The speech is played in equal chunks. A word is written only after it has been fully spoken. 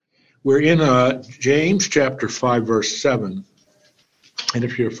We're in James chapter 5, verse 7. And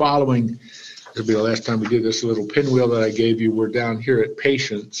if you're following, this will be the last time we do this little pinwheel that I gave you. We're down here at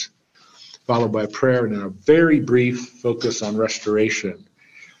patience, followed by prayer, and then a very brief focus on restoration.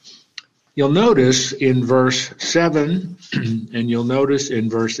 You'll notice in verse 7 and you'll notice in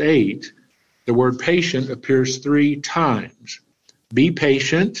verse 8, the word patient appears 3 times. Be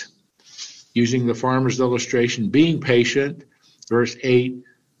patient, using the farmer's illustration, being patient. Verse 8,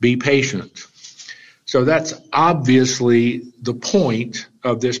 be patient. So that's obviously the point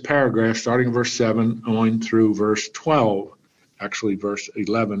of this paragraph, starting in verse 7, going through verse 12. Actually, verse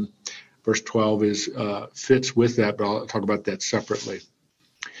 11. Verse 12 fits with that, but I'll talk about that separately.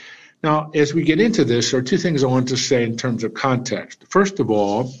 Now, as we get into this, there are 2 things I want to say in terms of context. First of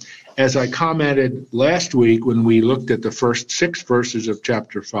all, as I commented last week when we looked at the first 6 verses of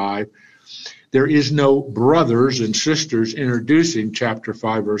chapter 5, there is no brothers and sisters introducing chapter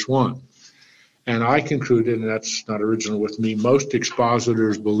 5, verse 1. And I concluded, and that's not original with me, most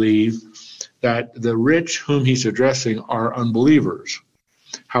expositors believe that the rich whom he's addressing are unbelievers.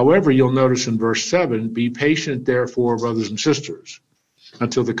 However, you'll notice in verse 7, be patient, therefore, brothers and sisters,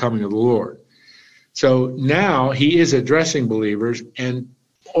 until the coming of the Lord. So now he is addressing believers, and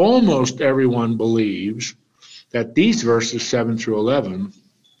almost everyone believes that these verses 7 through 11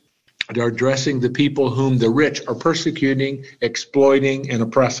 are addressing the people whom the rich are persecuting, exploiting, and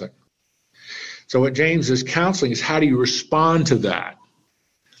oppressing. So what James is counseling is how do you respond to that?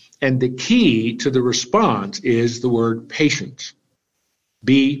 And the key to the response is the word patience.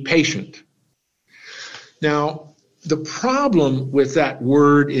 Be patient. Now, the problem with that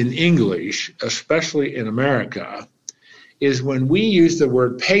word in English, especially in America, is when we use the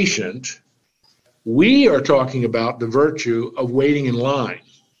word patient, we are talking about the virtue of waiting in line.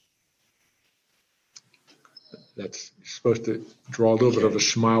 That's supposed to draw a little bit of a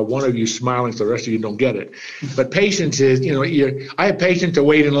smile. One of you smiling, so the rest of you don't get it. But patience is, I have patience to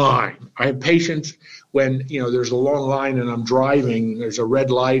wait in line. I have patience when, there's a long line and I'm driving, there's a red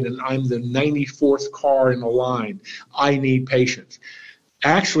light and I'm the 94th car in the line. I need patience.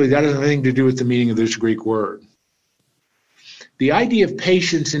 Actually, that has nothing to do with the meaning of this Greek word. The idea of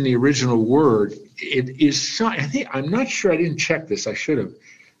patience in the original word, I'm not sure, I didn't check this, I should have.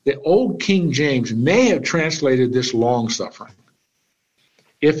 The old King James may have translated this long-suffering.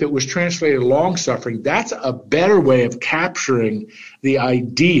 If it was translated long-suffering, that's a better way of capturing the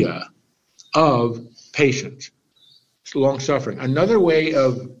idea of patience. Long-suffering. Another way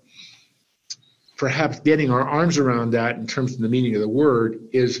of perhaps getting our arms around that in terms of the meaning of the word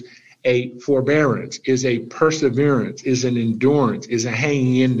is a forbearance, is a perseverance, is an endurance, is a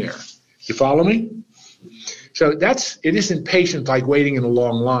hanging in there. You follow me? So it isn't patient like waiting in a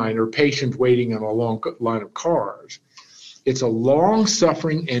long line or patient waiting in a long line of cars. It's a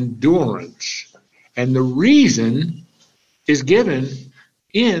long-suffering endurance. And the reason is given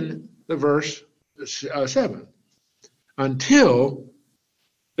in the verse 7. Until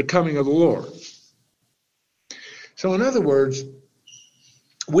the coming of the Lord. So in other words,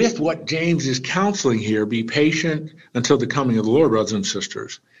 with what James is counseling here, be patient until the coming of the Lord, brothers and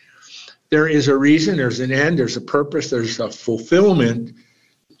sisters. There is a reason, there's an end, there's a purpose, there's a fulfillment.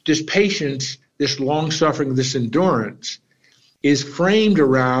 This patience, this long-suffering, this endurance is framed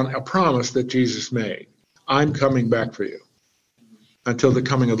around a promise that Jesus made. I'm coming back for you until the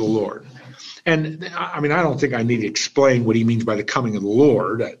coming of the Lord. And I don't think I need to explain what he means by the coming of the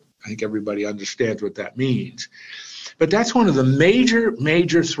Lord. I think everybody understands what that means. But that's one of the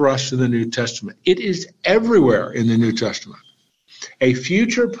major thrusts in the New Testament. It is everywhere in the New Testament. A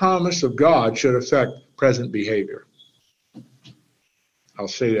future promise of God should affect present behavior. I'll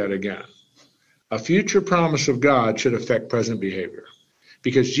say that again. A future promise of God should affect present behavior.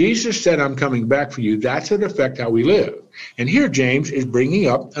 Because Jesus said, I'm coming back for you, that should affect how we live. And here James is bringing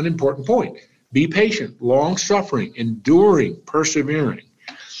up an important point. Be patient, long-suffering, enduring, persevering.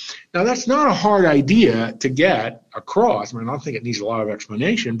 Now, that's not a hard idea to get across. I don't think it needs a lot of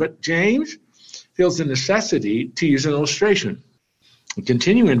explanation, but James feels the necessity to use an illustration. We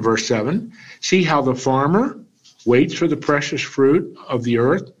continue in verse 7. See how the farmer waits for the precious fruit of the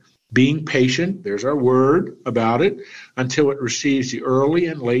earth, being patient, there's our word about it, until it receives the early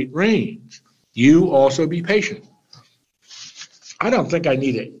and late rains. You also be patient. I don't think I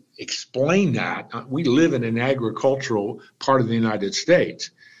need to explain that. We live in an agricultural part of the United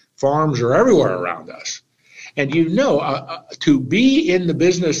States. Farms are everywhere around us. And to be in the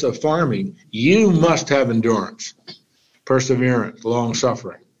business of farming, you must have endurance, perseverance,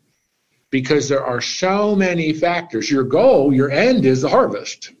 long-suffering, because there are so many factors. Your goal, your end is the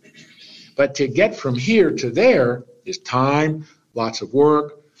harvest. But to get from here to there is time, lots of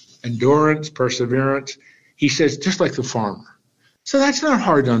work, endurance, perseverance. He says, just like the farmer. So that's not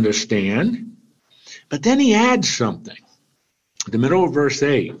hard to understand. But then he adds something. In the middle of verse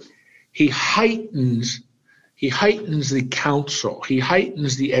 8, he heightens the counsel. He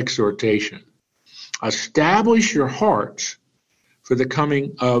heightens the exhortation. Establish your hearts for the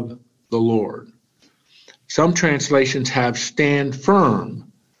coming of the Lord. Some translations have stand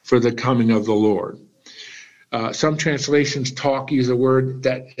firm for the coming of the Lord. Some translations use a word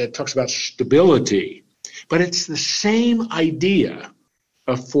that talks about stability. But it's the same idea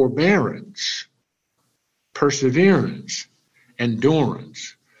of forbearance, perseverance,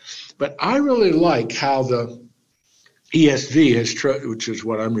 endurance. But I really like how the ESV has, which is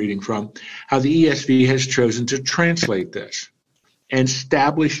what I'm reading from, how the ESV has chosen to translate this. And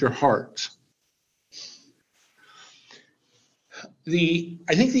establish your hearts. I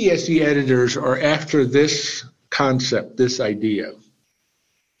think the ESV editors are after this concept, this idea.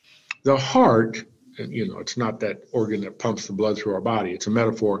 The heart, it's not that organ that pumps the blood through our body, it's a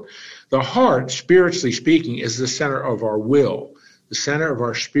metaphor. The heart, spiritually speaking, is the center of our will, the center of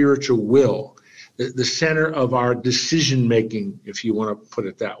our spiritual will, the center of our decision making, if you want to put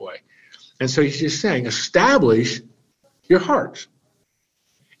it that way. And so he's just saying, establish your hearts.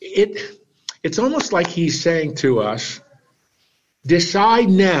 It's almost like he's saying to us, decide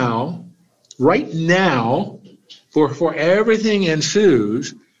now, right now, before everything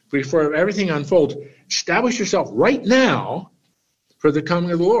ensues, before everything unfolds, establish yourself right now, for the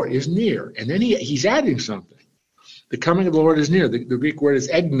coming of the Lord is near. And then he's adding something. The coming of the Lord is near. The Greek word is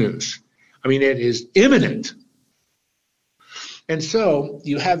egnos. I mean, it is imminent. And so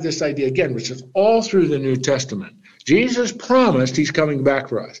you have this idea again, which is all through the New Testament. Jesus promised he's coming back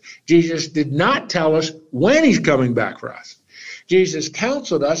for us. Jesus did not tell us when he's coming back for us. Jesus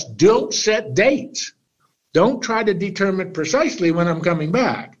counseled us, don't set dates. Don't try to determine precisely when I'm coming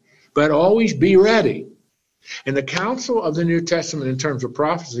back, but always be ready. And the counsel of the New Testament in terms of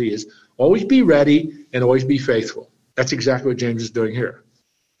prophecy is always be ready and always be faithful. That's exactly what James is doing here.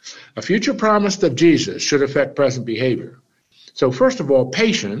 A future promise of Jesus should affect present behavior. So first of all,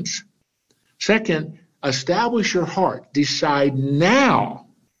 patience. Second, establish your heart. Decide now,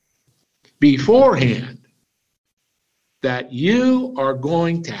 beforehand, that you are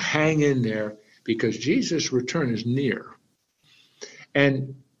going to hang in there because Jesus' return is near.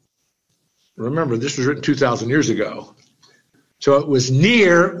 And remember, this was written 2,000 years ago. So it was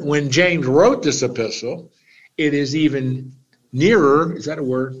near when James wrote this epistle. It is even nearer, is that a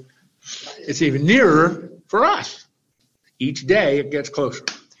word? It's even nearer for us. Each day it gets closer.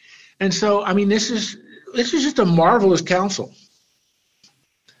 And so, I mean, this is just a marvelous counsel.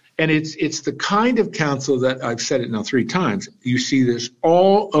 And it's the kind of counsel that I've said it now 3 times. You see this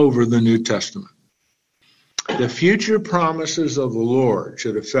all over the New Testament. The future promises of the Lord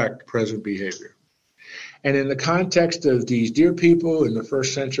should affect present behavior. And in the context of these dear people in the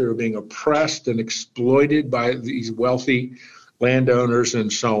first century who are being oppressed and exploited by these wealthy landowners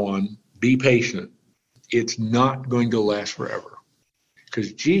and so on, be patient. It's not going to last forever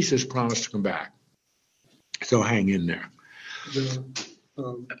because Jesus promised to come back. So hang in there.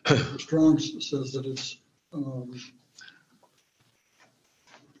 The Strong's says that it's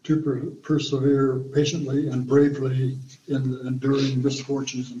to persevere patiently and bravely in enduring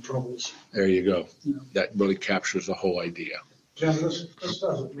misfortunes and troubles. There you go. Yeah. That really captures the whole idea. Jim, this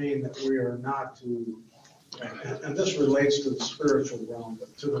doesn't mean that we are not to, and this relates to the spiritual realm,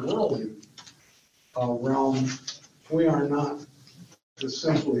 but to the worldly realm, we are not to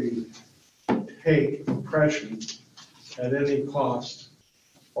simply take oppression at any cost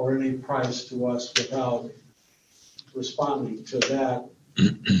or any price to us without responding to that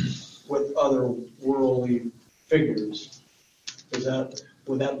with other worldly figures.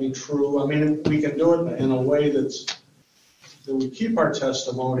 Would that be true? I mean, we can do it in a way that we keep our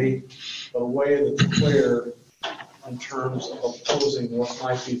testimony, but a way that's clear in terms of opposing what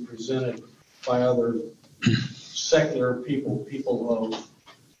might be presented by other secular people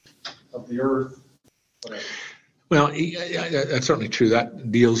of the earth. Whatever. Well, that's certainly true.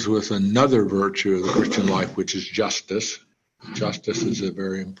 That deals with another virtue of the Christian life, which is justice. Justice is a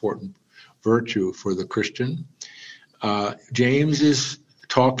very important virtue for the Christian. James is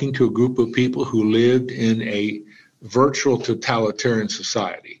talking to a group of people who lived in a virtual totalitarian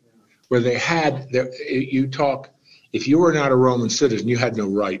society where they had, if you were not a Roman citizen, you had no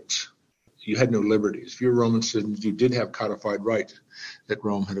rights. You had no liberties. If you're a Roman citizen, you did have codified rights that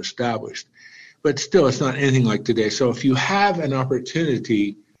Rome had established. But still, it's not anything like today. So if you have an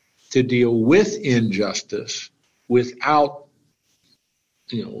opportunity to deal with injustice without,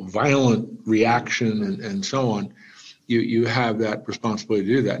 violent reaction and so on, you have that responsibility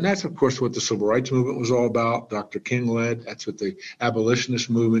to do that. And that's, of course, what the civil rights movement was all about. Dr. King led. That's what the abolitionist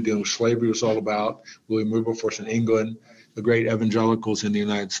movement dealing with slavery was all about. William Wilberforce in England, the great evangelicals in the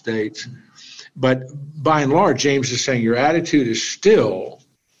United States. But by and large, James is saying your attitude is still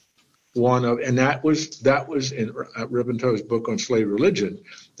one of, and that was in Ribbentrop's book on slave religion.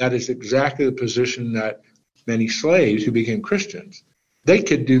 That is exactly the position that many slaves who became Christians, they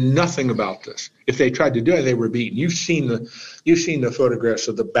could do nothing about this. If they tried to do it, they were beaten. You've seen the photographs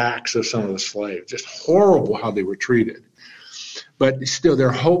of the backs of some of the slaves. Just horrible how they were treated. But still,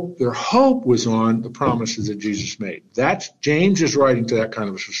 their hope was on the promises that Jesus made. James is writing to that kind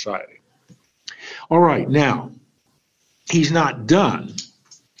of a society. All right, now, he's not done.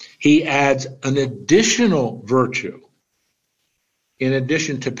 He adds an additional virtue. In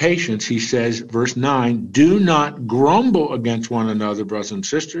addition to patience, he says, verse 9, do not grumble against one another, brothers and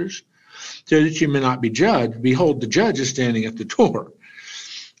sisters, so that you may not be judged. Behold, the judge is standing at the door.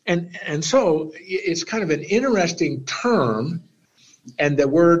 And so it's kind of an interesting term, and the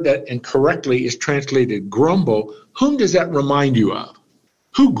word that incorrectly is translated grumble. Whom does that remind you of?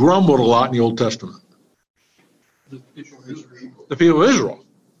 Who grumbled a lot in the Old Testament? The people of Israel. The people of Israel.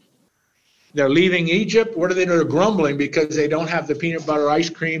 They're leaving Egypt. What are they doing? They're grumbling because they don't have the peanut butter ice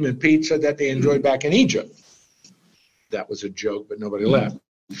cream and pizza that they enjoyed back in Egypt. That was a joke, but nobody laughed.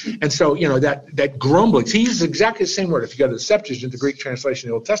 And so, that grumbling, he uses exactly the same word. If you go to the Septuagint, the Greek translation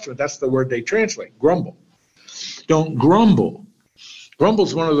of the Old Testament, that's the word they translate, grumble. Don't grumble. Grumble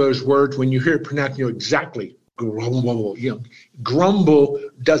is one of those words when you hear it pronounced, exactly, grumble. Grumble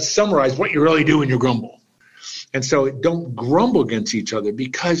does summarize what you really do when you grumble. And so don't grumble against each other,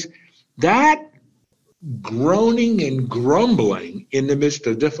 because that groaning and grumbling in the midst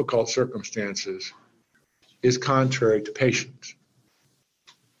of difficult circumstances is contrary to patience.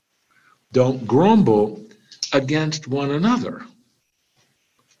 Don't grumble against one another.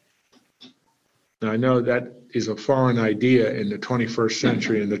 Now, I know that is a foreign idea in the 21st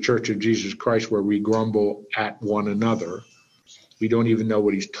century in the Church of Jesus Christ, where we grumble at one another. We don't even know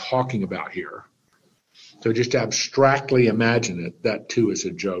what he's talking about here. So just abstractly imagine it. That too is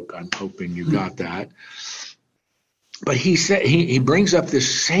a joke. I'm hoping you got that. But he brings up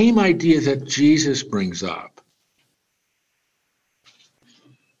this same idea that Jesus brings up.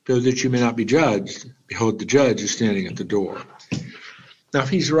 So that you may not be judged, behold, the judge is standing at the door. Now, if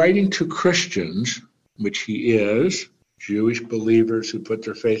he's writing to Christians, which he is, Jewish believers who put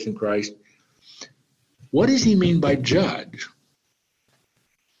their faith in Christ, what does he mean by judge?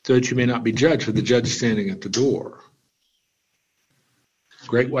 So that you may not be judged, for the judge is standing at the door.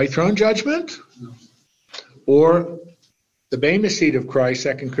 Great white throne judgment? Or the Bema seat of Christ,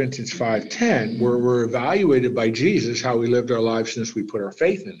 2 Corinthians 5:10, where we're evaluated by Jesus how we lived our lives since we put our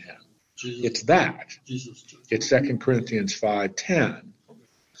faith in him. It's that. It's 2 Corinthians 5:10.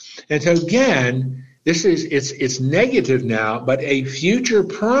 And so again, it's negative now, but a future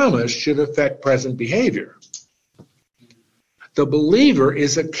promise should affect present behavior. The believer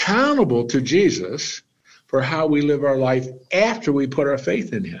is accountable to Jesus for how we live our life after we put our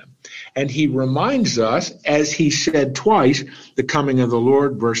faith in him. And he reminds us, as he said twice, the coming of the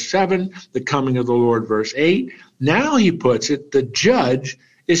Lord, verse 7, the coming of the Lord, verse 8. Now he puts it, the judge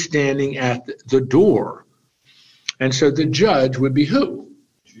is standing at the door. And so the judge would be who?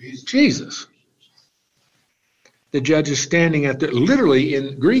 Jesus. The judge is standing at literally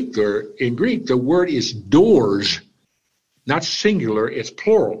in Greek, the word is doors. Not singular, it's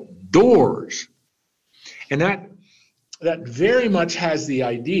plural, doors. And that very much has the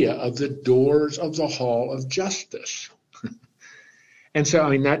idea of the doors of the hall of justice. And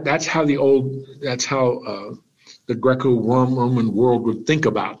so, that's how the Greco-Roman world would think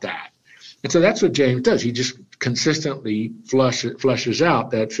about that. And so that's what James does. He just consistently fleshes out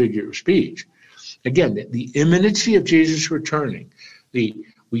that figure of speech. Again, the imminency of Jesus returning.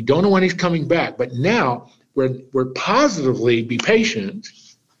 We don't know when he's coming back, but now we're positively be patient.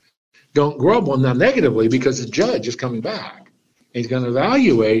 Don't grumble, now negatively, because the judge is coming back. He's going to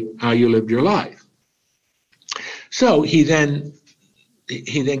evaluate how you lived your life. So he then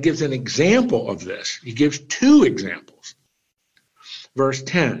gives an example of this. He gives two examples. Verse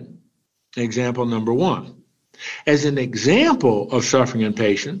 10, example number 1. As an example of suffering and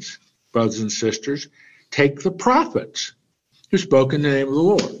patience, brothers and sisters, take the prophets who spoke in the name of the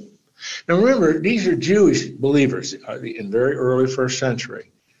Lord. Now remember, these are Jewish believers in very early first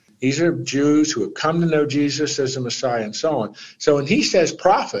century. These are Jews who have come to know Jesus as the Messiah and so on. So when he says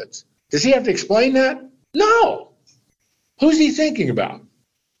prophets, does he have to explain that? No. Who's he thinking about?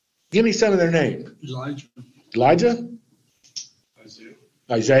 Give me some of their names. Elijah.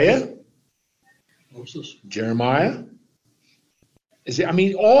 Isaiah? Moses. Jeremiah?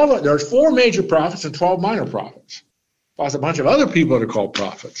 There's 4 major prophets and 12 minor prophets, plus a bunch of other people that are called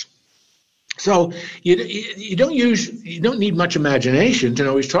prophets. So you don't need much imagination to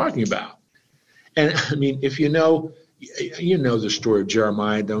know what he's talking about. And I mean, if you know the story of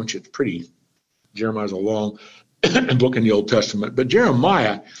Jeremiah, don't you? Jeremiah's a long book in the Old Testament, but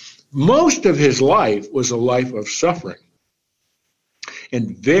Jeremiah, most of his life was a life of suffering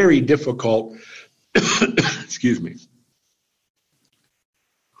and very difficult,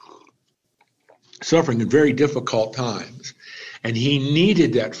 suffering in very difficult times. And he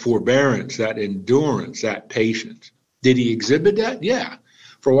needed that forbearance, that endurance, that patience. Did he exhibit that? Yeah.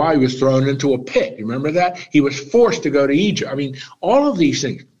 For a while, he was thrown into a pit. You remember that? He was forced to go to Egypt. I mean, all of these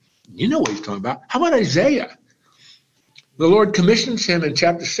things. You know what he's talking about. How about Isaiah? The Lord commissions him in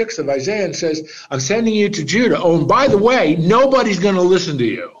chapter 6 of Isaiah and says, I'm sending you to Judah. Oh, and by the way, nobody's going to listen to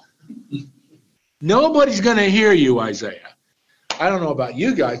you. Nobody's going to hear you, Isaiah. I don't know about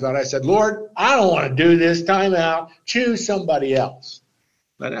you guys, but I said, Lord, I don't want to do this. Time out. Choose somebody else.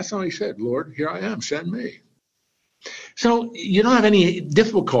 But that's all he said. Lord, here I am. Send me. So you don't have any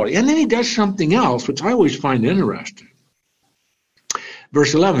difficulty. And then he does something else, which I always find interesting.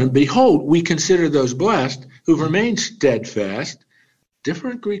 Verse 11, behold, we consider those blessed who've remained steadfast.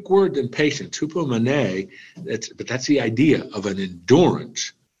 Different Greek word than patience, hupomene, but that's the idea of an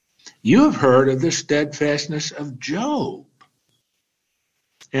endurance. You have heard of the steadfastness of Job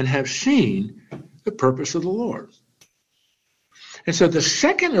and have seen the purpose of the Lord. And so the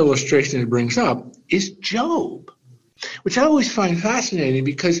second illustration it brings up is Job, which I always find fascinating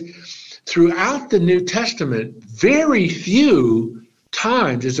because throughout the New Testament, very few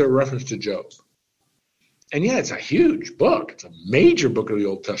times is there a reference to Job. And yet it's a huge book. It's a major book of the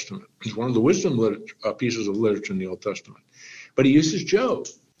Old Testament. It's one of the wisdom pieces of literature in the Old Testament. But he uses Job.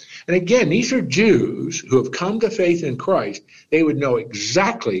 And again, these are Jews who have come to faith in Christ. They would know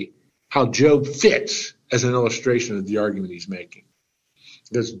exactly how Job fits as an illustration of the argument he's making.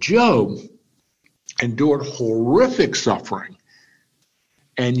 Because Job endured horrific suffering,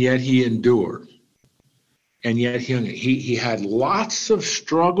 and yet he endured. And yet he had lots of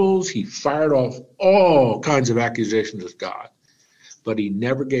struggles. He fired off all kinds of accusations of God. But he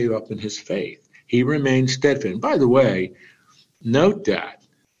never gave up in his faith. He remained steadfast. And by the way, note that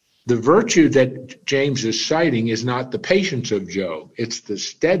the virtue that James is citing is not the patience of Job. It's the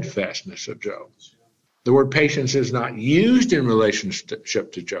steadfastness of Job. The word patience is not used in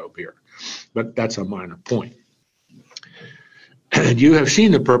relationship to Job here. But that's a minor point. And you have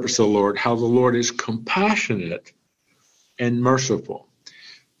seen the purpose of the Lord, how the Lord is compassionate and merciful.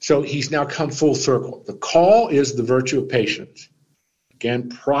 So he's now come full circle. The call is the virtue of patience. Again,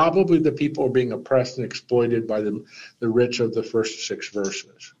 probably the people are being oppressed and exploited by the rich of the first 6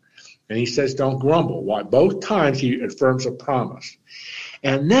 verses. And he says, don't grumble. Why? Both times he affirms a promise.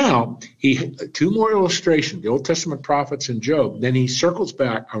 And now, 2 more illustrations, the Old Testament prophets and Job. Then he circles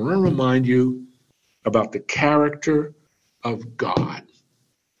back. I want to remind you about the character of God.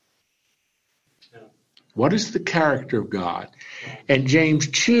 What is the character of God? And James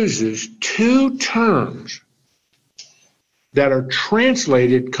chooses 2 terms that are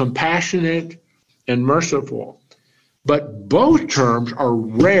translated compassionate and merciful. But both terms are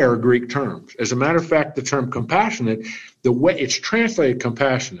rare Greek terms. As a matter of fact, the term compassionate, the way it's translated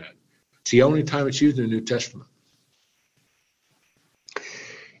compassionate, it's the only time it's used in the New Testament.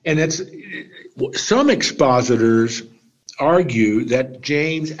 And some expositors argue that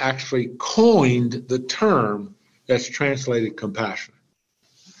James actually coined the term that's translated compassionate.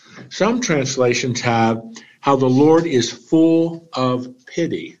 Some translations have how the Lord is full of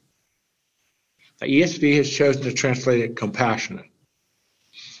pity. The ESV has chosen to translate it compassionate.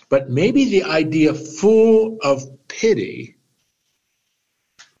 But maybe the idea full of pity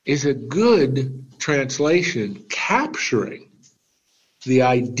is a good translation capturing the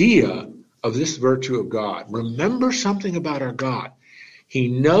idea of this virtue of God. Remember something about our God. He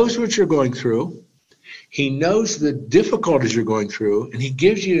knows what you're going through. He knows the difficulties you're going through, and he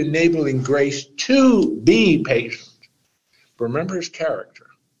gives you enabling grace to be patient. But remember his character.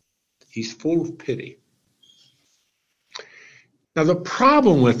 He's full of pity. Now, the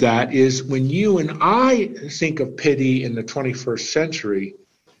problem with that is when you and I think of pity in the 21st century,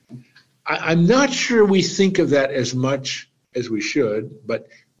 I'm not sure we think of that as much as we should, but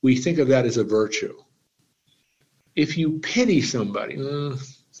we think of that as a virtue. If you pity somebody,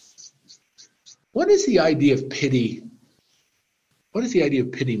 what is the idea of pity? What does the idea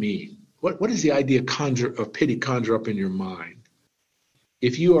of pity mean? What does the idea of pity conjure up in your mind?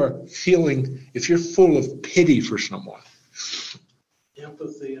 If you're full of pity for someone.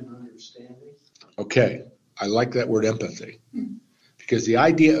 Empathy and understanding. Okay, I like that word empathy. Because the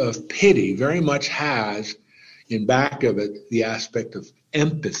idea of pity very much has in back of it the aspect of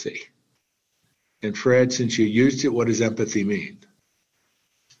empathy. And Fred, since you used it, what does empathy mean?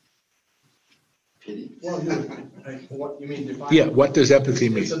 Well, what you mean define? Yeah, what does empathy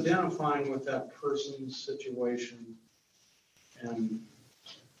mean? It's identifying with that person's situation and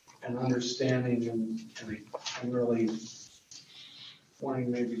understanding and really wanting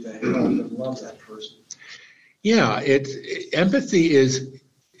maybe to help and love that person. Yeah, empathy is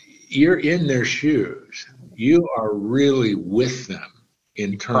you're in their shoes. You are really with them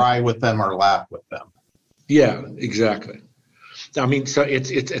in terms. Cry with them or laugh with them. Yeah, exactly. I mean, so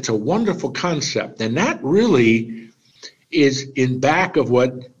it's a wonderful concept, and that really is in back of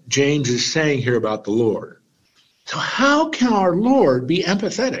what James is saying here about the Lord. So how can our Lord be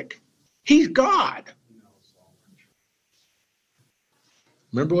empathetic? He's God.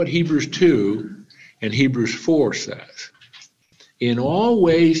 Remember what Hebrews 2 and Hebrews 4 says. In all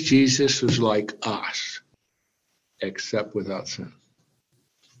ways, Jesus was like us, except without sin.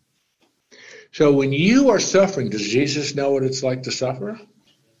 So when you are suffering, does Jesus know what it's like to suffer?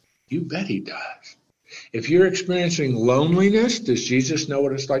 You bet he does. If you're experiencing loneliness, does Jesus know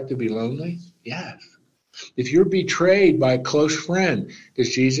what it's like to be lonely? Yes. If you're betrayed by a close friend,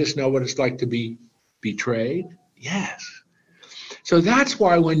 does Jesus know what it's like to be betrayed? Yes. So that's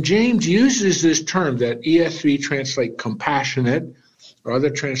why when James uses this term that ESV translate compassionate, or other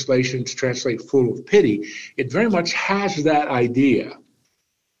translations translate full of pity, it very much has that idea.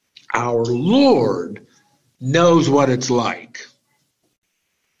 Our Lord knows what it's like.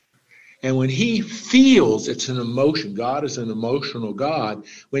 And when he feels, it's an emotion. God is an emotional God.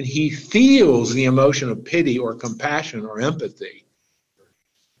 When he feels the emotion of pity or compassion or empathy,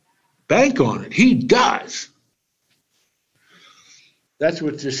 bank on it. He does. That's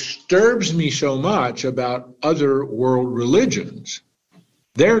what disturbs me so much about other world religions.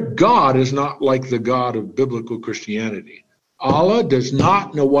 Their God is not like the God of biblical Christianity. Allah does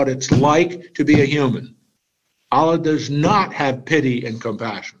not know what it's like to be a human. Allah does not have pity and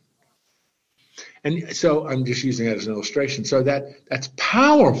compassion. And so I'm just using that as an illustration. So that's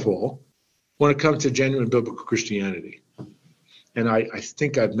powerful when it comes to genuine biblical Christianity. And I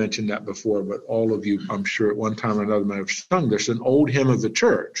think I've mentioned that before, but all of you, I'm sure at one time or another might have sung. There's an old hymn of the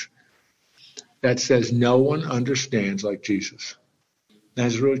church that says, no one understands like Jesus.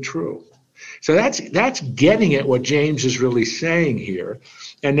 That's really true. So that's getting at what James is really saying here.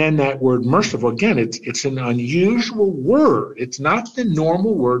 And then that word merciful, again, it's an unusual word. It's not the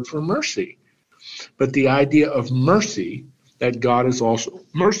normal word for mercy, but the idea of mercy, that God is also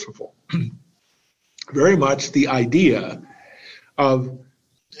merciful. Very much the idea of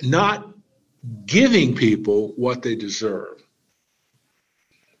not giving people what they deserve.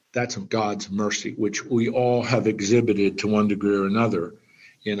 That's God's mercy, which we all have exhibited to one degree or another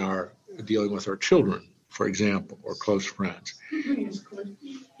in our dealing with our children, for example, or close friends.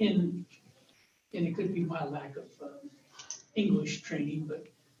 And it could be my lack of English training, but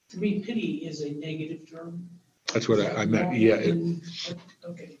to me, pity is a negative term. That's what I meant. Yeah.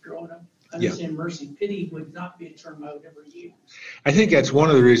 Okay, growing up, I understand mercy. Pity would not be a term I would ever use. I think that's one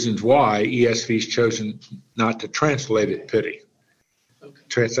of the reasons why ESV's chosen not to translate it pity. Okay.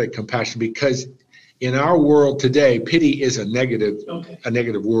 Translate compassion, because in our world today, pity is a negative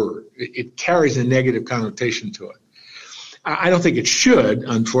word. It carries a negative connotation to it. I don't think it should,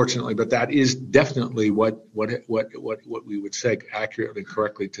 unfortunately, but that is definitely what we would say accurately,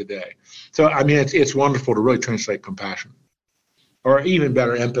 correctly today. So, I mean, it's wonderful to really translate compassion, or even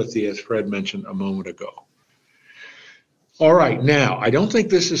better, empathy, as Fred mentioned a moment ago. All right, now, I don't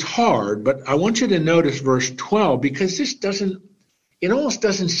think this is hard, but I want you to notice verse 12, because it almost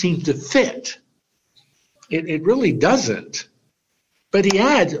doesn't seem to fit. It really doesn't. But he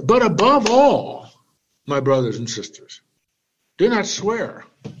adds, but above all, my brothers and sisters, do not swear.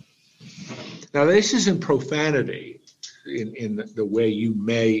 Now, this isn't profanity in the way you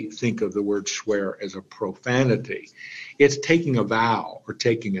may think of the word swear as a profanity. It's taking a vow or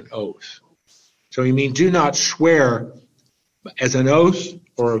taking an oath. So he means do not swear as an oath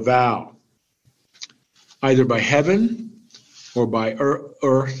or a vow, either by heaven or by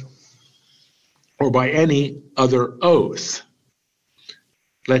earth or by any other oath.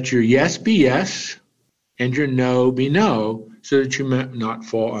 Let your yes be yes and your no be no, so that you may not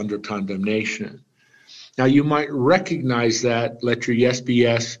fall under condemnation. Now you might recognize that, let your yes be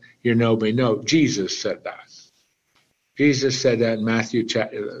yes, your no be no. Jesus said that. Jesus said that in Matthew,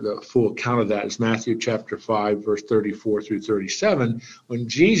 the full account of that is Matthew chapter 5, verse 34 through 37, when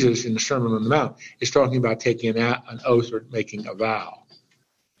Jesus in the Sermon on the Mount is talking about taking an oath or making a vow.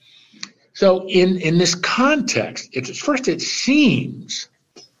 So in this context, first it seems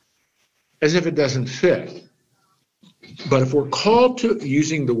as if it doesn't fit. But if we're called to,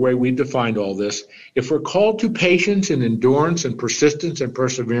 using the way we defined all this, if we're called to patience and endurance and persistence and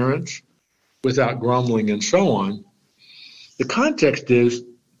perseverance without grumbling and so on, the context is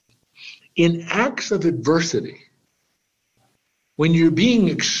in acts of adversity, when you're being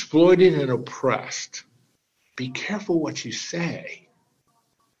exploited and oppressed, be careful what you say.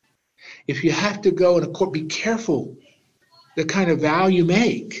 If you have to go in a court, be careful the kind of vow you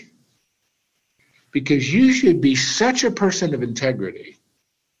make. Because you should be such a person of integrity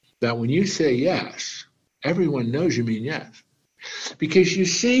that when you say yes, everyone knows you mean yes. Because you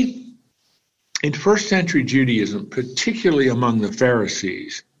see, in first century Judaism, particularly among the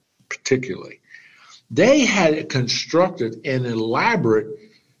Pharisees, they had constructed an elaborate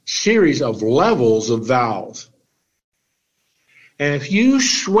series of levels of vows. And if you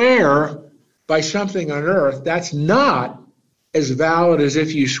swear by something on earth, that's not as valid as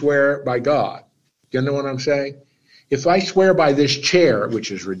if you swear by God. You know what I'm saying? If I swear by this chair,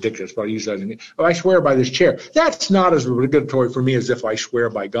 which is ridiculous, but I'll use that as an example. If I swear by this chair, that's not as obligatory for me as if I swear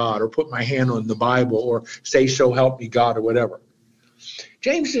by God or put my hand on the Bible or say, so help me God or whatever.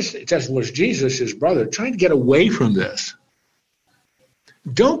 James was Jesus, his brother, trying to get away from this.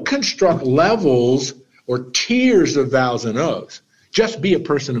 Don't construct levels or tiers of vows and oaths. Just be a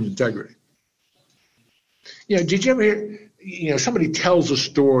person of integrity. Did you ever hear, somebody tells a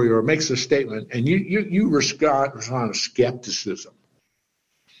story or makes a statement and you respond with skepticism?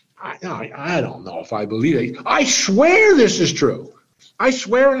 I don't know if I believe it. I swear this is true. I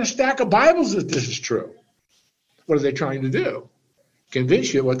swear in a stack of Bibles that this is true. What are they trying to do?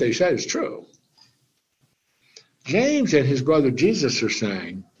 Convince you what they said is true. James and his brother Jesus are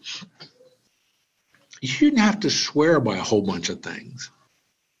saying, you shouldn't have to swear by a whole bunch of things.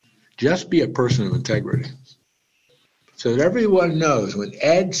 Just be a person of integrity. So that everyone knows when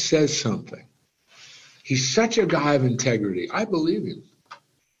Ed says something, he's such a guy of integrity. I believe him.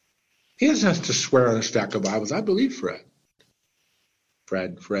 He doesn't have to swear on a stack of Bibles. I believe Fred.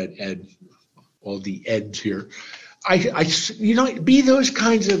 Fred, Ed, all the Eds here. Be those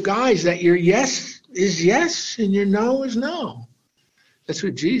kinds of guys that your yes is yes and your no is no. That's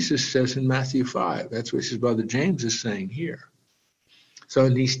what Jesus says in Matthew 5. That's what his brother James is saying here. So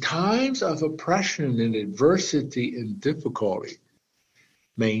in these times of oppression and adversity and difficulty,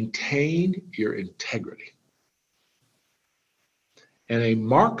 maintain your integrity. And a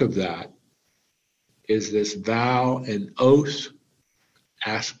mark of that is this vow and oath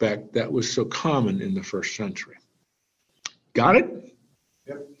aspect that was so common in the first century. Got it?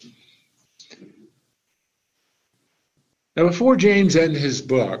 Yep. Now, before James ends his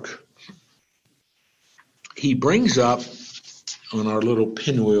book, he brings up on our little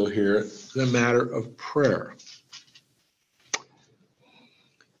pinwheel here the matter of prayer.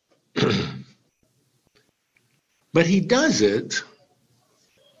 But he does it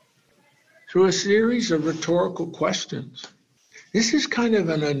through a series of rhetorical questions. This is kind of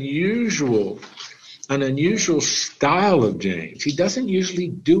an unusual style of James. He doesn't usually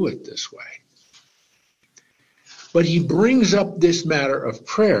do it this way. But he brings up this matter of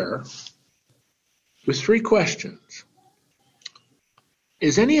prayer with three questions.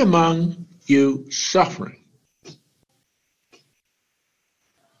 Is any among you suffering?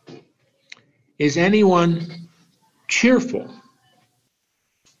 Is anyone cheerful?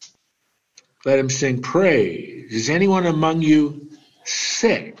 Let him sing praise. Is anyone among you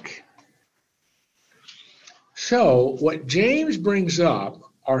sick? So what James brings up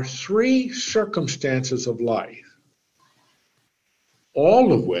are three circumstances of life,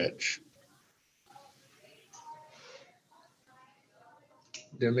 all of which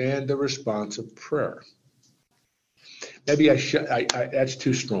demand the response of prayer. Maybe that's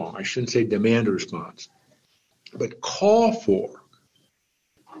too strong. I shouldn't say demand a response, but call for,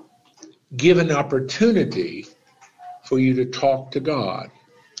 give an opportunity for you to talk to God,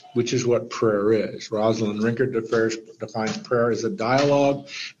 which is what prayer is. Rosalind Rinkert defines prayer as a dialogue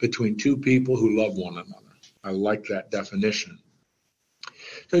between two people who love one another. I like that definition.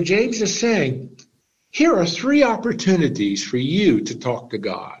 So James is saying, here are three opportunities for you to talk to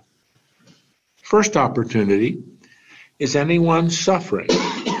God. First opportunity, is anyone suffering?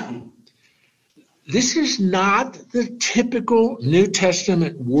 This is not the typical New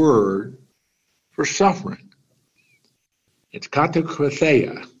Testament word for suffering. It's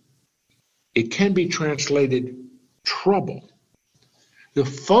katakotheia. It can be translated trouble. The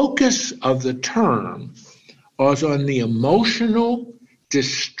focus of the term was on the emotional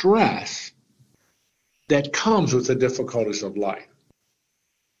distress that comes with the difficulties of life.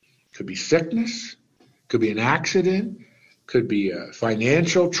 Could be sickness, could be an accident, could be a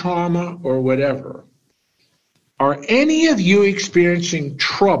financial trauma or whatever. Are any of you experiencing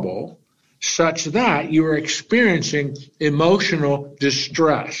trouble such that you are experiencing emotional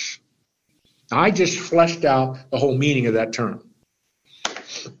distress? Now, I just fleshed out the whole meaning of that term.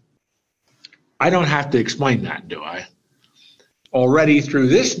 I don't have to explain that, do I? Already through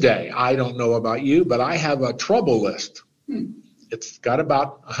this day, I don't know about you, but I have a trouble list. It's got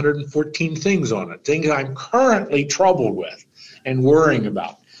about 114 things on it, things I'm currently troubled with and worrying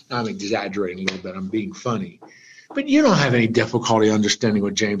about. Now, I'm exaggerating a little bit. I'm being funny. But you don't have any difficulty understanding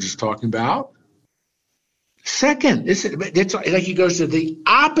what James is talking about. Second, it's like he goes to the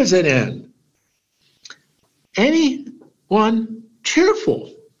opposite end. Anyone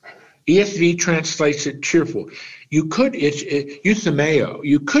cheerful. ESV translates it cheerful. You could, it's euthymeo.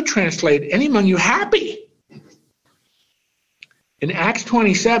 You could translate any among you happy. In Acts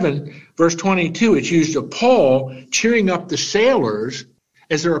 27, verse 22, it's used of Paul cheering up the sailors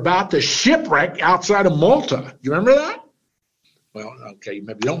as they're about to shipwreck outside of Malta. Do you remember that? Well, okay,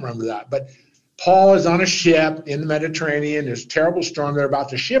 maybe you don't remember that. But Paul is on a ship in the Mediterranean. There's a terrible storm. They're about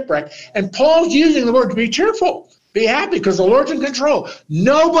to shipwreck. And Paul's using the word to be cheerful. Be happy because the Lord's in control.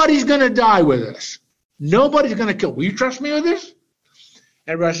 Nobody's going to die with us. Nobody's going to kill. Will you trust me with this?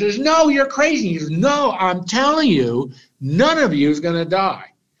 Everybody says, no, you're crazy. He says, no, I'm telling you, none of you is going to die.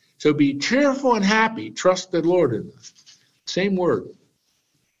 So be cheerful and happy. Trust the Lord in this. Same word.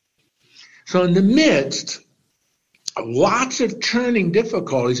 So in the midst of lots of churning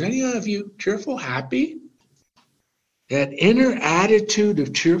difficulties, any of you cheerful, happy? That inner attitude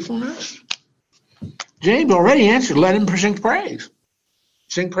of cheerfulness? James already answered, let him sing praise.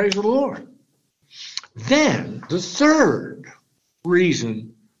 Sing praise to the Lord. Then the third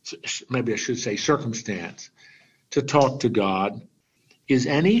reason, maybe I should say circumstance, to talk to God is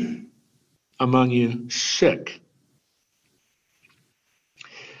any among you sick?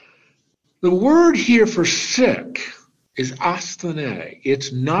 The word here for sick is asthene.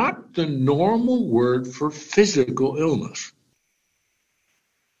 It's not the normal word for physical illness.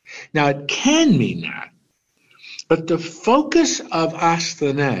 Now, it can mean that, but the focus of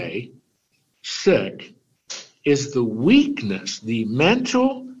asthene, sick, is the weakness, the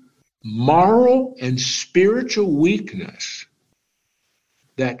mental, moral, and spiritual weakness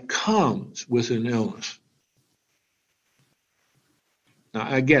that comes with an illness.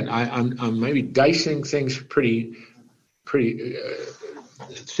 Now, again, I'm maybe dicing things pretty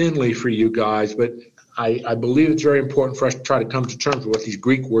thinly for you guys, but I believe it's very important for us to try to come to terms with what these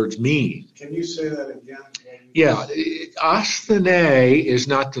Greek words mean. Can you say that again? Yeah, asthene is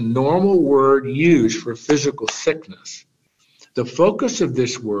not the normal word used for physical sickness. The focus of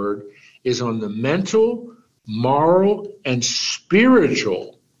this word is on the mental, moral, and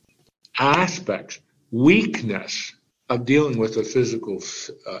spiritual aspects, weakness of dealing with a physical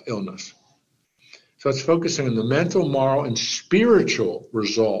illness. So it's focusing on the mental, moral, and spiritual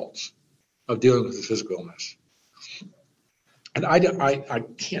results of dealing with a physical illness. And I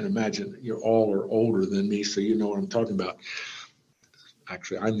can't imagine you're all are older than me, so you know what I'm talking about.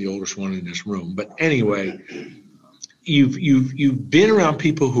 Actually, I'm the oldest one in this room. But anyway, you've been around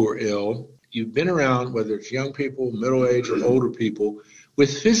people who are ill. You've been around, whether it's young people, middle-aged, or older people.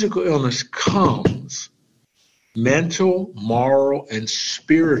 With physical illness comes mental, moral, and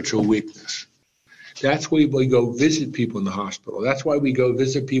spiritual weakness. That's why we go visit people in the hospital. That's why we go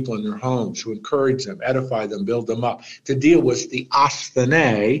visit people in their homes to encourage them, edify them, build them up, to deal with the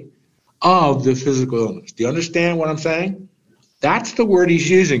asthene of the physical illness. Do you understand what I'm saying? That's the word he's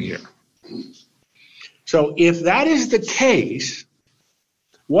using here. So if that is the case,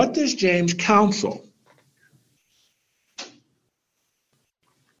 what does James counsel?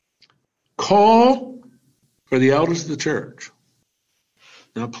 Call for the elders of the church.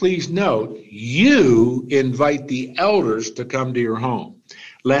 Now, please note, you invite the elders to come to your home.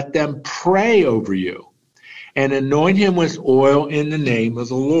 Let them pray over you and anoint him with oil in the name of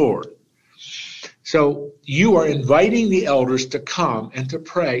the Lord. So you are inviting the elders to come and to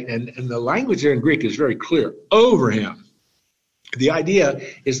pray. And the language there in Greek is very clear. Over him. The idea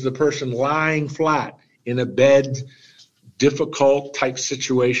is the person lying flat in a bed, difficult type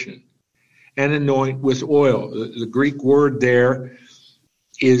situation. And anoint with oil. The Greek word there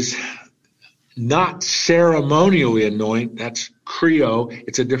is not ceremonially anoint, that's kreo,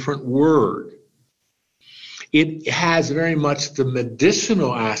 it's a different word. It has very much the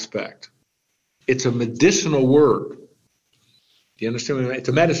medicinal aspect. It's a medicinal word. Do you understand? It's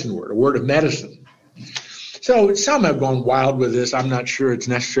a medicine word, a word of medicine. So some have gone wild with this. I'm not sure it's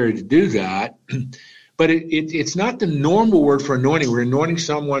necessary to do that. But it's not the normal word for anointing. We're anointing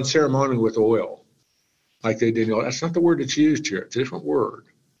someone ceremonially with oil, like they did. That's not the word that's used here. It's a different word.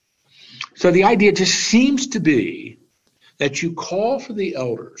 So the idea just seems to be that you call for the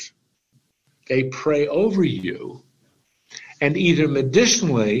elders. They pray over you, and either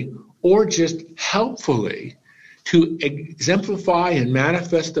medicinally or just helpfully to exemplify and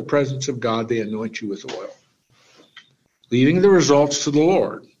manifest the presence of God, they anoint you with oil, leaving the results to the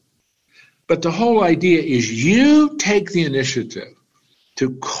Lord. But the whole idea is you take the initiative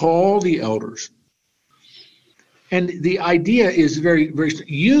to call the elders. And the idea is very, very,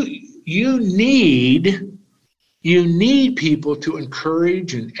 you need people to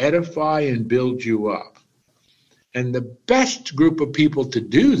encourage and edify and build you up. And the best group of people to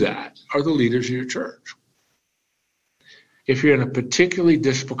do that are the leaders of your church. If you're in a particularly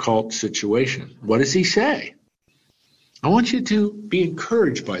difficult situation, what does he say? I want you to be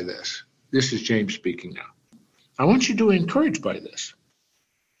encouraged by this. This is James speaking now. I want you to be encouraged by this.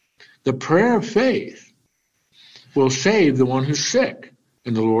 The prayer of faith will save the one who's sick,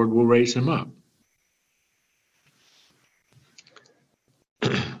 and the Lord will raise him up.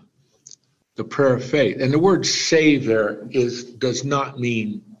 The prayer of faith. And the word save there does not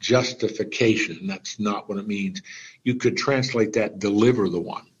mean justification. That's not what it means. You could translate that deliver the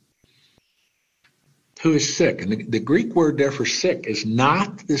one who is sick. And the Greek word there for sick is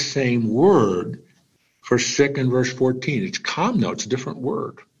not the same word for sick in verse 14. It's kamno. It's a different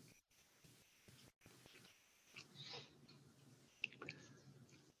word.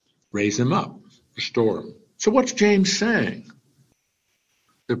 Raise him up. Restore him. So what's James saying?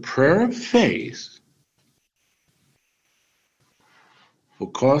 The prayer of faith will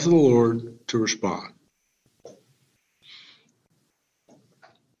cause the Lord to respond.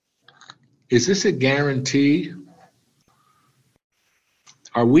 Is this a guarantee?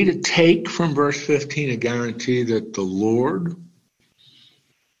 Are we to take from verse 15 a guarantee that the Lord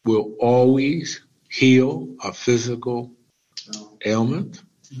will always heal a physical ailment?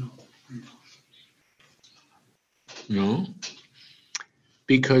 No.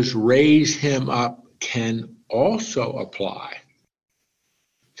 Because raise him up can also apply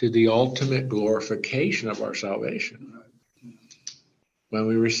to the ultimate glorification of our salvation when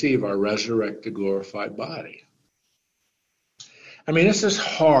we receive our resurrected, glorified body. I mean, this is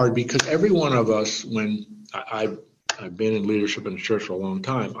hard because every one of us, when I've been in leadership in the church for a long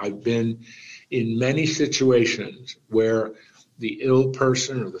time, I've been in many situations where the ill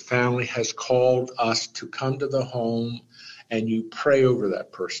person or the family has called us to come to the home, and you pray over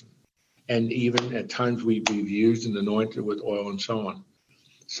that person. And even at times we've used and anointed with oil and so on.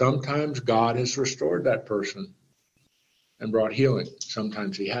 Sometimes God has restored that person and brought healing.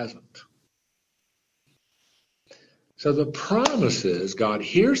 Sometimes he hasn't. So the promise is God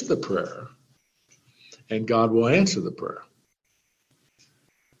hears the prayer and God will answer the prayer,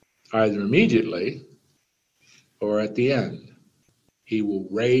 either immediately or at the end. He will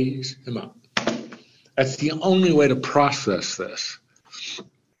raise him up. That's the only way to process this,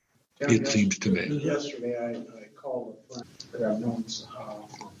 it seems to me. Yesterday I called a friend that I've known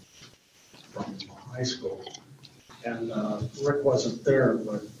from high school, and Rick wasn't there,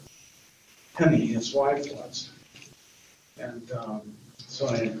 but Penny, his wife, was. And so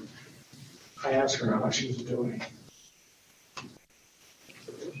I asked her how she was doing.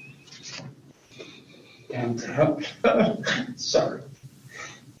 And sorry.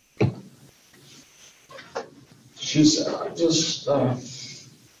 She said, I just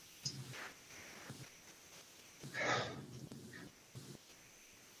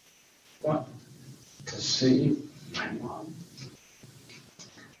want to see my mom.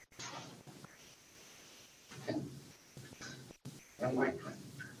 And my friend.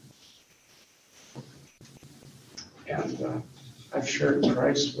 And I've shared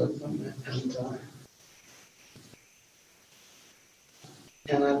Christ with them,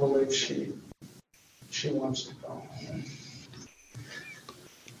 and I believe she wants to go home.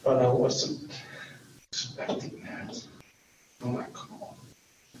 But I wasn't expecting that when I called.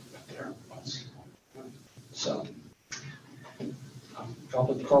 But there it was. So I'll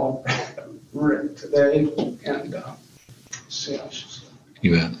probably call Rick today and see how she's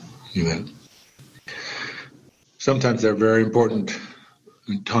doing. You bet. Sometimes they're very important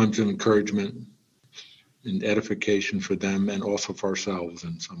in times of encouragement and edification for them and also for ourselves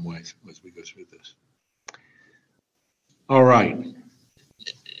in some ways as we go through this. All right.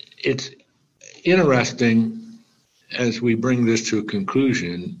 It's interesting as we bring this to a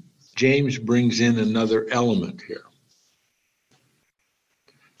conclusion, James brings in another element here.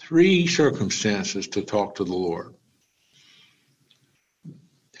 3 circumstances to talk to the Lord.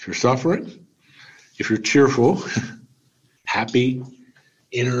 If you're suffering, if you're cheerful, happy,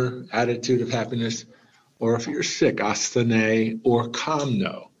 inner attitude of happiness, or if you're sick, asthene or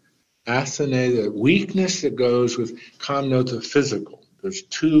kamno. Asthene, the weakness that goes with kamno, the physical. There's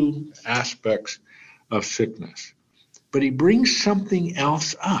two aspects of sickness. But he brings something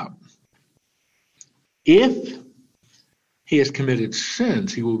else up. If he has committed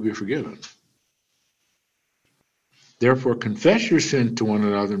sins, he will be forgiven. Therefore, confess your sin to one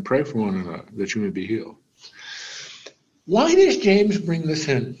another and pray for one another that you may be healed. Why does James bring this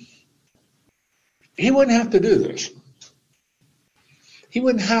in? He wouldn't have to do this. He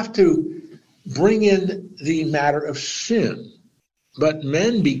wouldn't have to bring in the matter of sin. But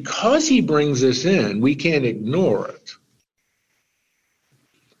men, because he brings this in, we can't ignore it.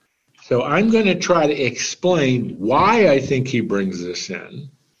 So I'm going to try to explain why I think he brings this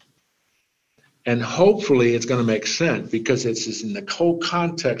in. And hopefully it's going to make sense because it's in the whole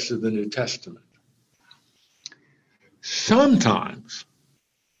context of the New Testament. Sometimes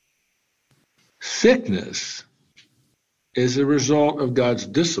sickness is a result of God's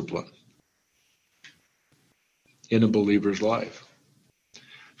discipline in a believer's life.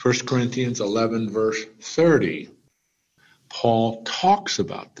 1 Corinthians 11, verse 30, Paul talks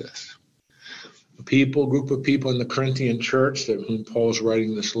about this. A group of people in the Corinthian church to whom Paul's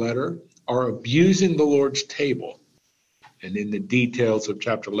writing this letter are abusing the Lord's table. And in the details of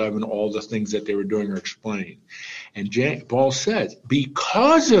chapter 11, all the things that they were doing are explained. And Paul says,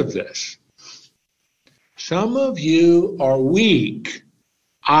 because of this, some of you are weak,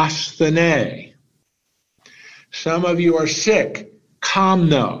 asthene. Some of you are sick,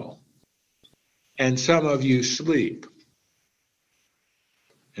 kamno. And some of you sleep.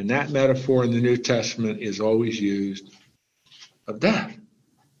 And that metaphor in the New Testament is always used of death.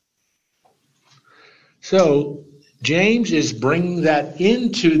 So James is bringing that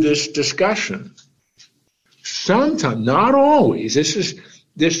into this discussion. Sometimes, not always. This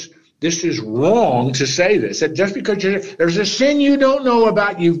is wrong to say this. That just because there's a sin you don't know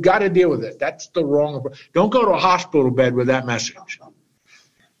about, you've got to deal with it. That's the wrong. Don't go to a hospital bed with that message.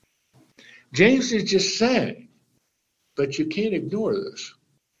 James is just saying, but you can't ignore this.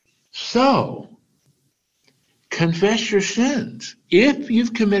 So, confess your sins. If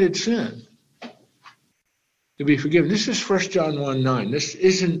you've committed sin, to be forgiven. This is 1 John 1:9. This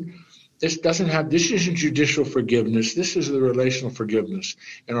isn't judicial forgiveness. This is the relational forgiveness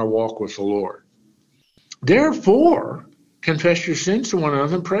in our walk with the Lord. Therefore, confess your sins to one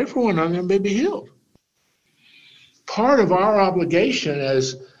another and pray for one another and may be healed. Part of our obligation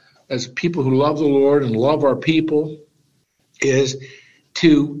as people who love the Lord and love our people is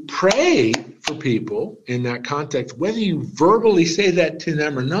to pray for people in that context, whether you verbally say that to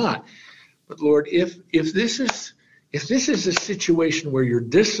them or not. But Lord, if this is a situation where your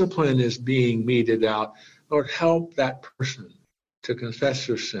discipline is being meted out, Lord, help that person to confess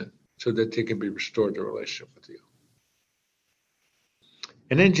their sin so that they can be restored to a relationship with you.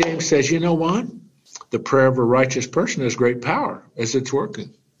 And then James says, you know what? The prayer of a righteous person has great power as it's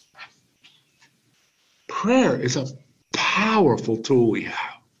working. Prayer is a powerful tool we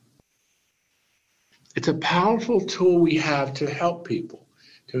have. It's a powerful tool we have to help people,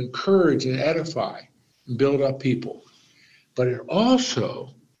 to encourage and edify and build up people. But it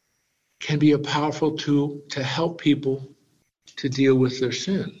also can be a powerful tool to help people to deal with their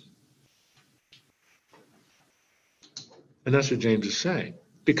sin. And that's what James is saying.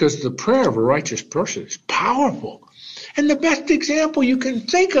 Because the prayer of a righteous person is powerful. And the best example you can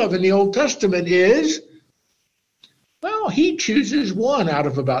think of in the Old Testament is, well, he chooses one out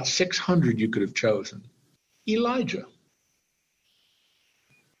of about 600 you could have chosen. Elijah.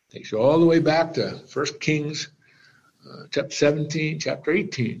 Takes you all the way back to 1 Kings chapter 17, chapter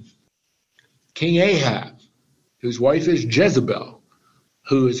 18. King Ahab, whose wife is Jezebel,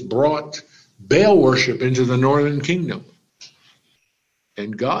 who has brought Baal worship into the northern kingdom.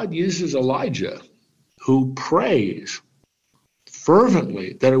 And God uses Elijah, who prays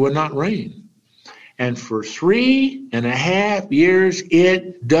fervently that it would not rain. And for 3.5 years,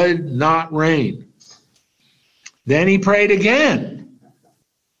 it did not rain. Then he prayed again,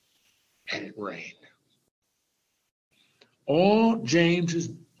 and it rained. All James is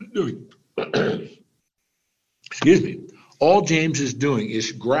doing, all James is doing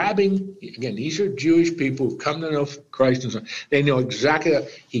is grabbing, again, these are Jewish people who've come to know Christ and so on. They know exactly that.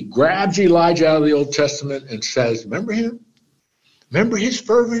 He grabs Elijah out of the Old Testament and says, remember him? Remember his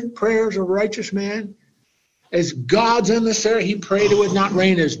fervent prayers of a righteous man? As God's emissary, he prayed it would not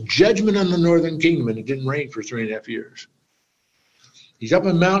rain as judgment on the northern kingdom, and it didn't rain for 3.5 years. He's up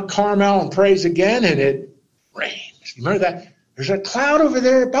in Mount Carmel and prays again, and it rains. Remember that? There's a cloud over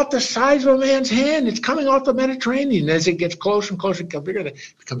there about the size of a man's hand. It's coming off the Mediterranean. As it gets closer and closer, it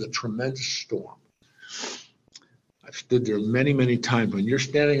becomes a tremendous storm. I've stood there many, many times. When you're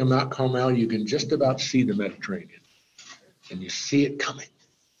standing on Mount Carmel, you can just about see the Mediterranean. And you see it coming.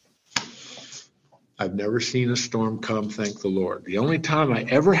 I've never seen a storm come, thank the Lord. The only time I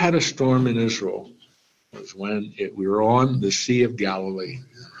ever had a storm in Israel was when we were on the Sea of Galilee.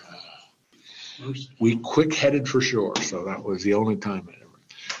 We quick headed for shore, so that was the only time I ever.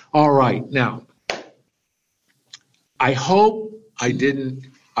 All right, now, I hope I didn't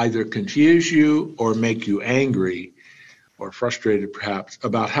either confuse you or make you angry or frustrated perhaps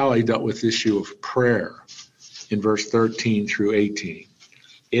about how I dealt with the issue of prayer in verse 13 through 18.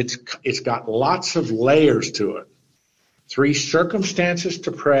 It's got lots of layers to it. 3 circumstances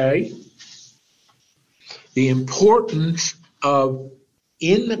to pray, the importance of,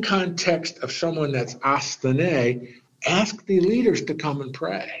 in the context of someone that's asthene, ask the leaders to come and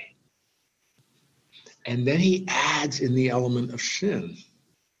pray. And then he adds in the element of sin.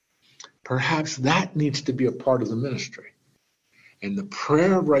 Perhaps that needs to be a part of the ministry. And the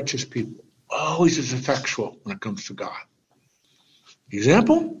prayer of righteous people always is effectual when it comes to God.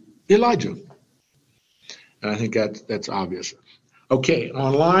 Example, Elijah. And I think that's obvious. Okay,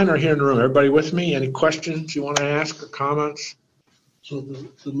 online or here in the room, everybody with me? Any questions you want to ask or comments? So the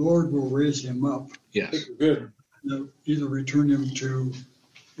Lord will raise him up. Yes. Good. Either return him to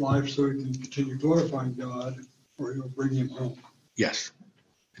life so he can continue glorifying God, or he'll bring him home. Yes.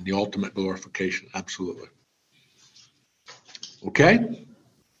 And the ultimate glorification, absolutely. Okay?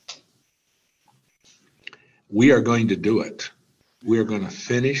 We are going to do it. We are going to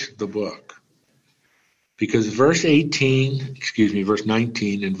finish the book. Because verse 19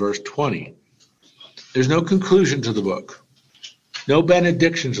 and verse 20, there's no conclusion to the book. No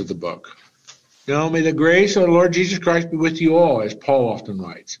benedictions of the book. No, may the grace of our Lord Jesus Christ be with you all, as Paul often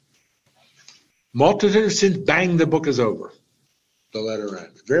writes. Multitude of sins, bang, the book is over. The letter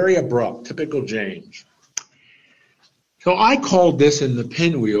ends. Very abrupt, typical James. So I called this in the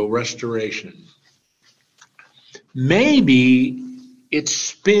pinwheel restoration. Maybe it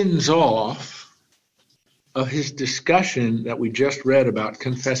spins off of his discussion that we just read about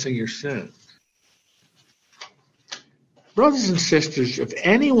confessing your sin. Brothers and sisters, if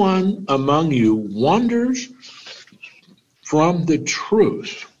anyone among you wanders from the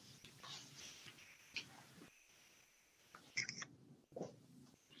truth,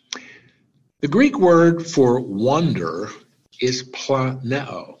 the Greek word for wonder is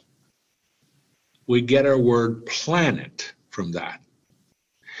planeo. We get our word planet from that.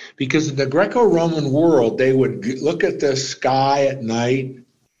 Because in the Greco-Roman world, they would look at the sky at night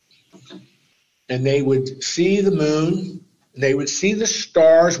and they would see the moon, they would see the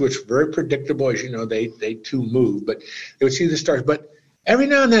stars, which are very predictable. As you know, they too move, but they would see the stars. But every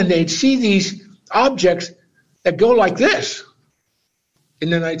now and then they'd see these objects that go like this in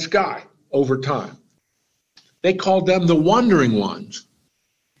the night sky over time. They called them the wandering ones,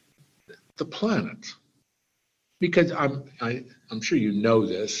 the planets. Because I'm sure you know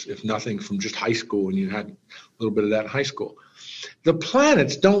this, if nothing from just high school, and you had a little bit of that in high school. The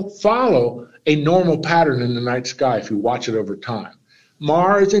planets don't follow a normal pattern in the night sky if you watch it over time.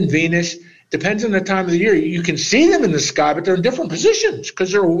 Mars and Venus, depends on the time of the year. You can see them in the sky, but they're in different positions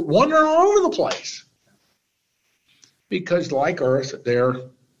because they're wandering all over the place. Because like Earth, they're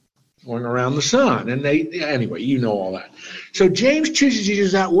going around the sun. And anyway, you know all that. So James chooses to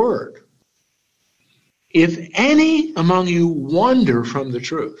use that word. If any among you wander from the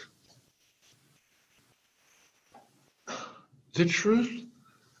truth. The truth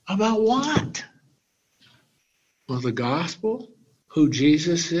about what? Well, the gospel, who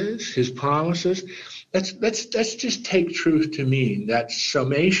Jesus is, his promises. Let's just take truth to mean that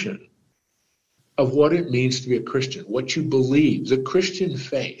summation of what it means to be a Christian, what you believe, the Christian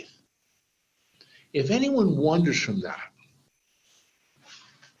faith. If anyone wanders from that,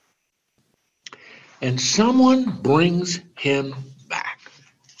 and someone brings him back,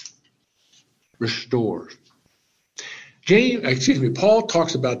 restores. Paul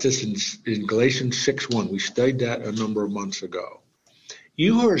talks about this in Galatians 6:1. We studied that a number of months ago.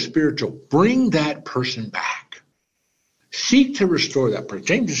 You who are spiritual, bring that person back. Seek to restore that person.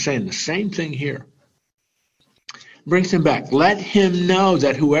 James is saying the same thing here. Brings him back. Let him know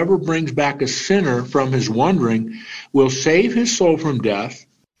that whoever brings back a sinner from his wandering will save his soul from death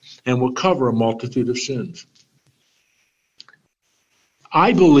and will cover a multitude of sins.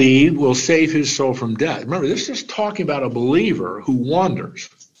 I believe will save his soul from death. Remember, this is talking about a believer who wanders.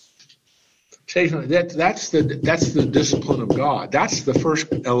 That's the discipline of God. That's the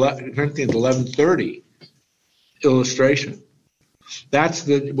 1 Corinthians 11:30 illustration. That's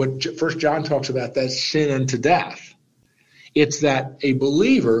what 1 John talks about, that sin unto death. It's that a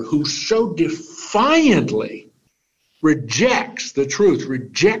believer who so defiantly rejects the truth,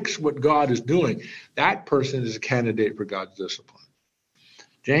 rejects what God is doing, that person is a candidate for God's discipline.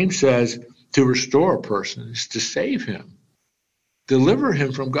 James says to restore a person is to save him, deliver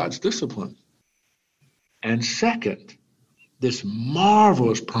him from God's discipline. And second, this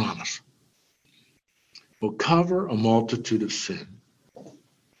marvelous promise will cover a multitude of sin.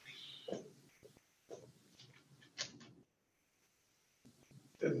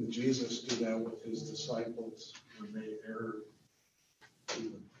 Didn't Jesus do that with his disciples when they erred? He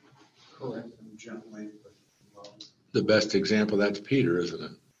would correct them gently, but love. The best example, that's Peter, isn't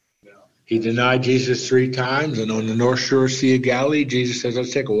it? Yeah. He denied Jesus 3 times, and on the North Shore Sea of Galilee, Jesus says,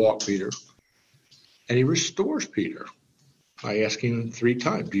 let's take a walk, Peter. And he restores Peter by asking him 3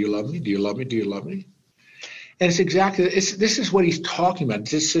 times, do you love me? Do you love me? Do you love me? And it's exactly, this is what he's talking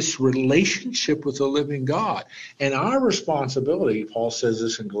about. It's this relationship with the living God. And our responsibility, Paul says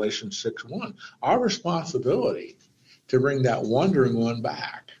this in Galatians 6:1, our responsibility to bring that wandering one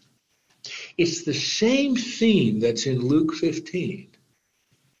back. It's the same theme that's in Luke 15,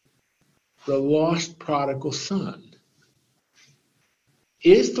 the lost prodigal son.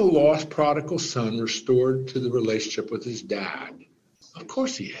 Is the lost prodigal son restored to the relationship with his dad? Of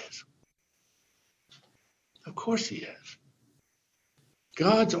course he is. Of course he is.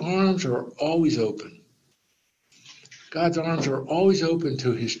 God's arms are always open. God's arms are always open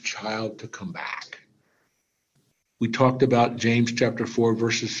to his child to come back. We talked about James chapter 4,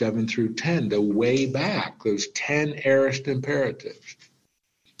 verses 7 through 10, the way back, those 10 aorist imperatives.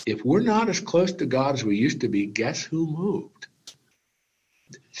 If we're not as close to God as we used to be, guess who moved?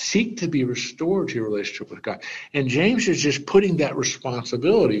 Seek to be restored to your relationship with God. And James is just putting that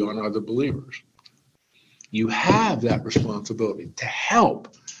responsibility on other believers. You have that responsibility to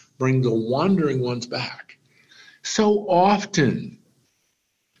help bring the wandering ones back. So often,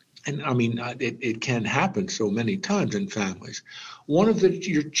 and I mean, it can happen so many times in families, one of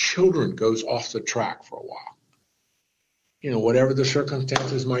your children goes off the track for a while. You know, whatever the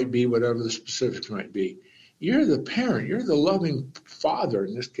circumstances might be, whatever the specifics might be. You're the parent, you're the loving father,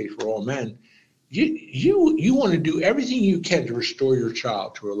 in this case for all men. You want to do everything you can to restore your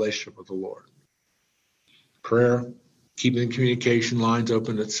child to a relationship with the Lord. Prayer, keeping the communication lines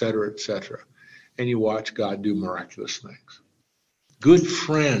open, etc., etc. And you watch God do miraculous things. Good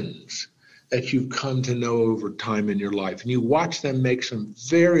friends that you've come to know over time in your life, and you watch them make some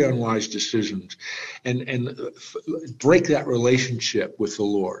very unwise decisions and break that relationship with the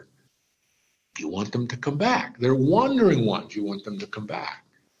Lord. You want them to come back. They're wandering ones. You want them to come back.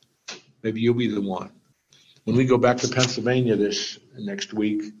 Maybe you'll be the one. When we go back to Pennsylvania next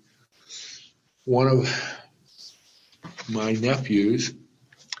week, one of my nephews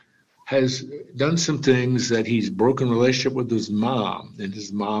has done some things that he's broken relationship with his mom, and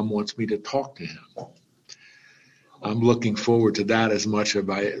his mom wants me to talk to him. I'm looking forward to that as much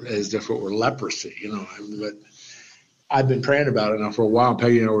as if it were leprosy, you know. But I've been praying about it now for a while.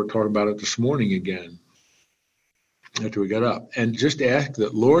 Peggy and I were talking about it this morning again after we got up. And just ask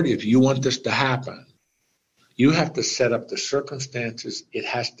that, Lord, if you want this to happen, you have to set up the circumstances. It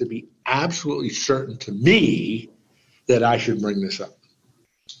has to be absolutely certain to me that I should bring this up.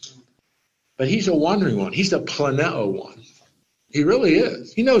 But he's a wandering one. He's a planeo one. He really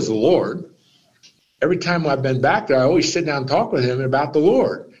is. He knows the Lord. Every time I've been back there, I always sit down and talk with him about the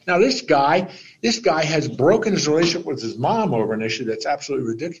Lord. Now, this guy has broken his relationship with his mom over an issue that's absolutely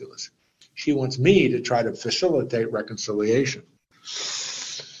ridiculous. She wants me to try to facilitate reconciliation.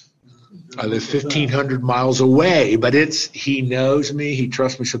 I live 1,500 miles away, but he knows me, he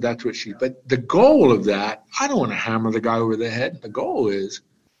trusts me, so that's what but the goal of that, I don't want to hammer the guy over the head. The goal is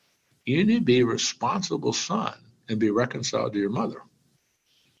you need to be a responsible son and be reconciled to your mother.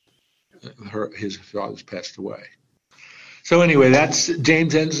 His father's passed away. So anyway, that's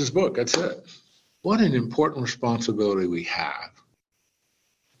James ends his book. That's it. What an important responsibility we have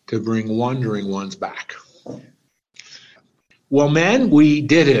to bring wandering ones back. Well, men, we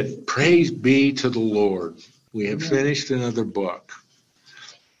did it. Praise be to the Lord. We have finished another book.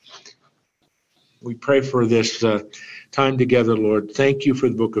 We pray for this time together, Lord. Thank you for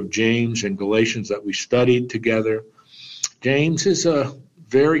the book of James and Galatians that we studied together. James is a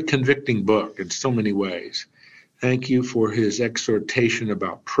very convicting book in so many ways. Thank you for his exhortation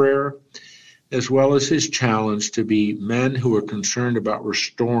about prayer, as well as his challenge to be men who are concerned about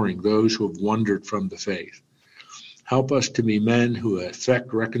restoring those who have wandered from the faith. Help us to be men who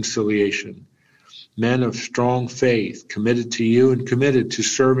effect reconciliation, men of strong faith, committed to you and committed to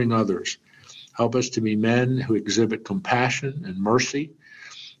serving others, Help us to be men who exhibit compassion and mercy,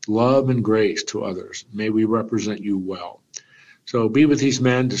 love and grace to others. May we represent you well. So be with these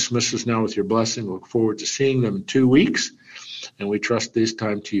men. Dismiss us now with your blessing. Look forward to seeing them in 2 weeks. And we trust this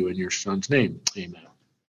time to you in your Son's name. Amen.